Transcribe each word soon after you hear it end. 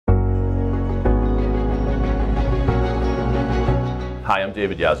Hi, I'm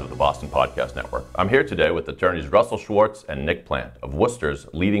David Yaz of the Boston Podcast Network. I'm here today with attorneys Russell Schwartz and Nick Plante of Worcester's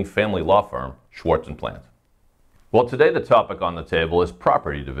leading family law firm, Schwartz & Plante. Well, today the topic on the table is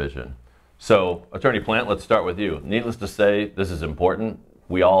property division. So, Attorney Plante, let's start with you. Needless to say, this is important.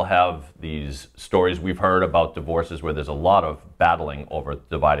 We all have these stories we've heard about divorces where there's a lot of battling over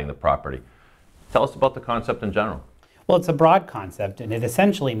dividing the property. Tell us about the concept in general. Well, it's a broad concept, and it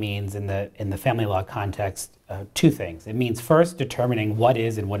essentially means, in the family law context, two things. It means first determining what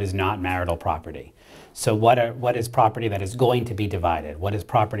is and what is not marital property. So what is property that is going to be divided? What is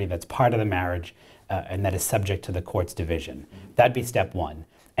property that's part of the marriage and that is subject to the court's division? That'd be step one.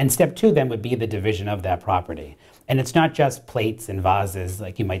 And step two then would be the division of that property. And it's not just plates and vases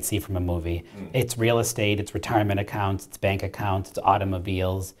like you might see from a movie. It's real estate, it's retirement accounts, it's bank accounts, it's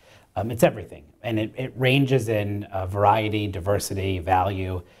automobiles. It's everything, and it ranges in variety, diversity,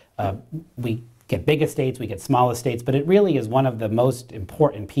 value. We get big estates, we get small estates, but it really is one of the most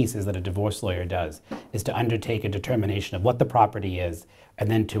important pieces that a divorce lawyer does, is to undertake a determination of what the property is,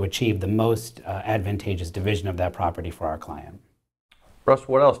 and then to achieve the most advantageous division of that property for our client. Russ,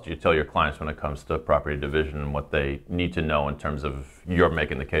 what else do you tell your clients when it comes to property division and what they need to know in terms of you're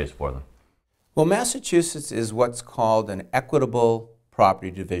making the case for them? Well, Massachusetts is what's called an equitable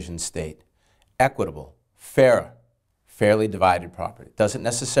property division state. Equitable, fair, fairly divided property. It doesn't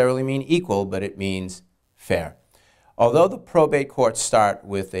necessarily mean equal, but it means fair. Although the probate courts start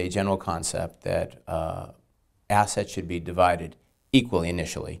with a general concept that assets should be divided equally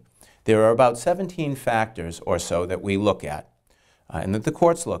initially, there are about 17 factors or so that we look at and that the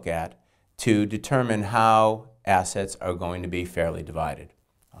courts look at to determine how assets are going to be fairly divided.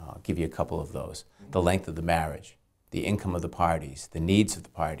 I'll give you a couple of those. The length of the marriage, the income of the parties, the needs of the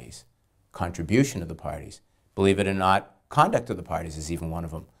parties, contribution of the parties. Believe it or not, conduct of the parties is even one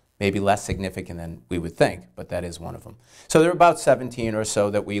of them. Maybe less significant than we would think, but that is one of them. So there are about 17 or so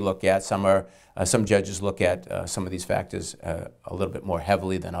that we look at. Some judges look at some of these factors a little bit more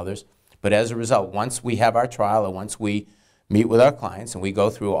heavily than others. But as a result, once we have our trial or once we meet with our clients and we go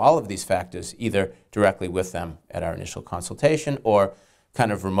through all of these factors, either directly with them at our initial consultation or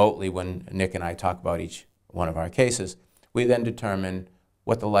kind of remotely when Nick and I talk about each one of our cases, we then determine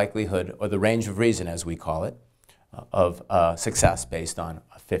what the likelihood, or the range of reason as we call it, of success based on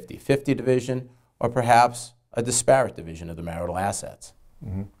a 50-50 division or perhaps a disparate division of the marital assets.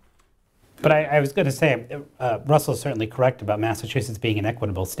 Mm-hmm. But I was going to say, Russell's certainly correct about Massachusetts being an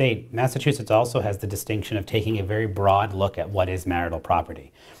equitable state. Massachusetts also has the distinction of taking a very broad look at what is marital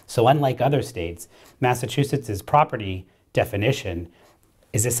property. So unlike other states, Massachusetts' property definition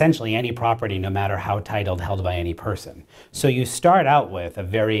is essentially any property, no matter how titled, held by any person. So you start out with a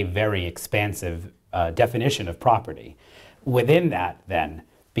very, very expansive definition of property. Within that, then,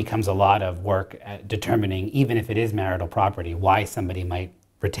 becomes a lot of work at determining, even if it is marital property, why somebody might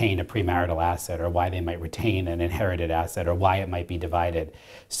retain a premarital asset, or why they might retain an inherited asset, or why it might be divided.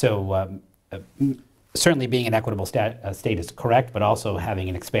 So certainly being an equitable state is correct, but also having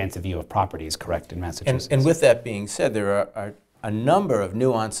an expansive view of property is correct in Massachusetts. And with that being said, there are a number of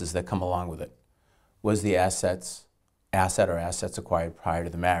nuances that come along with it. Was the asset or assets acquired prior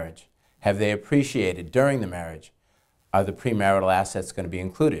to the marriage? Have they appreciated during the marriage? Are the premarital assets going to be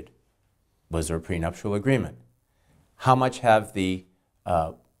included? Was there a prenuptial agreement? How much have the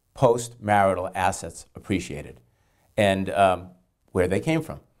post-marital assets appreciated? And where they came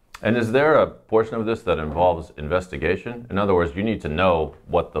from? And is there a portion of this that involves investigation? In other words, you need to know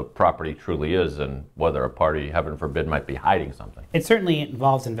what the property truly is and whether a party, heaven forbid, might be hiding something. It certainly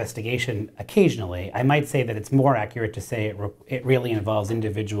involves investigation occasionally. I might say that it's more accurate to say it really involves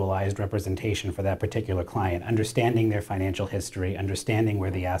individualized representation for that particular client, understanding their financial history, understanding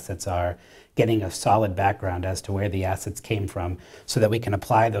where the assets are, getting a solid background as to where the assets came from so that we can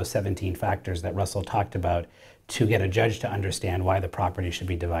apply those 17 factors that Russell talked about to get a judge to understand why the property should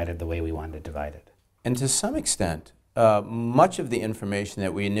be divided the way we want it divided. And to some extent, much of the information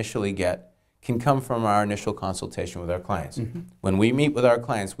that we initially get can come from our initial consultation with our clients. Mm-hmm. When we meet with our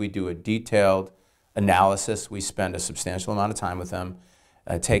clients, we do a detailed analysis. We spend a substantial amount of time with them,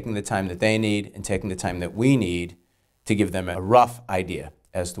 taking the time that they need and taking the time that we need to give them a rough idea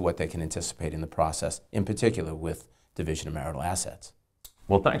as to what they can anticipate in the process, in particular with division of marital assets.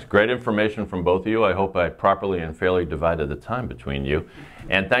 Well, thanks. Great information from both of you. I hope I properly and fairly divided the time between you.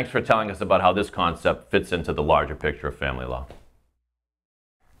 And thanks for telling us about how this concept fits into the larger picture of family law.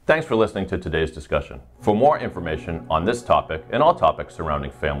 Thanks for listening to today's discussion. For more information on this topic and all topics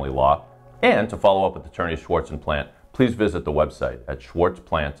surrounding family law, and to follow up with attorneys Schwartz and Plante, please visit the website at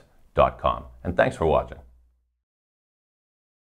schwartzplante.com. And thanks for watching.